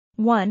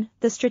1.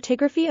 The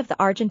stratigraphy of the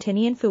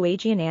Argentinian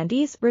Fuegian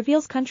Andes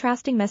reveals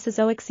contrasting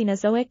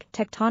Mesozoic-Cenozoic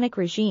tectonic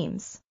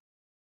regimes.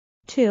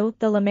 2.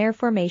 The Lemaire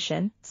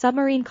Formation,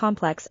 submarine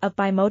complex of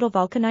bimodal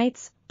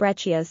vulcanites,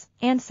 breccias,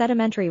 and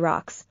sedimentary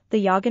rocks, the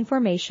Fuegian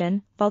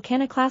Formation,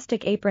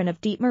 volcaniclastic apron of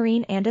deep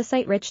marine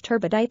andesite-rich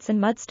turbidites and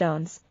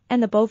mudstones,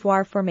 and the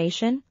Beauvoir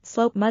Formation,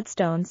 slope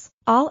mudstones,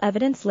 all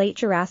evidence late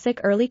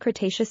Jurassic-early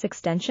Cretaceous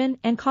extension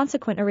and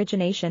consequent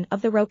origination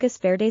of the Rocas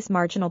Verdes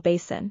marginal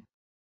basin.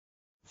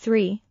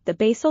 3. The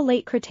basal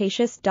late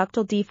Cretaceous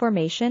ductal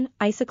deformation,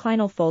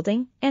 isoclinal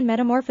folding, and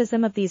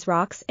metamorphism of these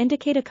rocks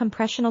indicate a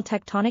compressional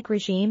tectonic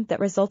regime that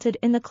resulted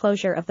in the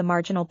closure of the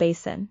marginal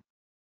basin.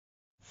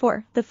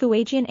 4. The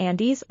Fuegian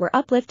Andes were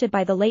uplifted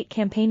by the late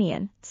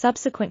Campanian,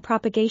 subsequent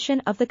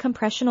propagation of the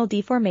compressional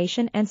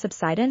deformation and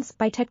subsidence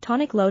by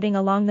tectonic loading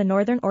along the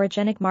northern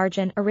orogenic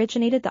margin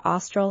originated the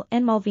Austral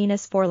and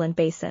Malvinas foreland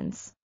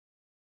basins.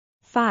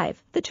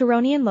 5. The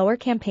Turonian Lower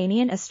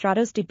Campanian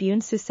estratos de buen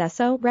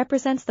suceso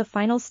represents the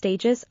final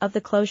stages of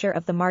the closure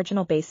of the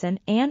marginal basin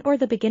and/or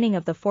the beginning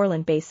of the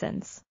foreland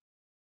basins.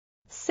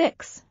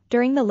 6.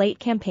 During the late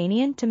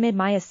Campanian to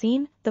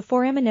mid-Miocene, the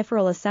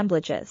foraminiferal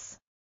assemblages.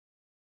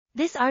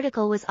 This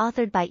article was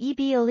authored by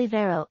E.B.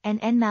 OLIVERO and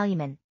N.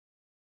 MALUMIÁN.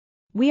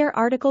 We are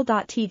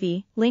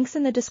article.tv, links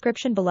in the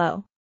description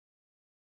below.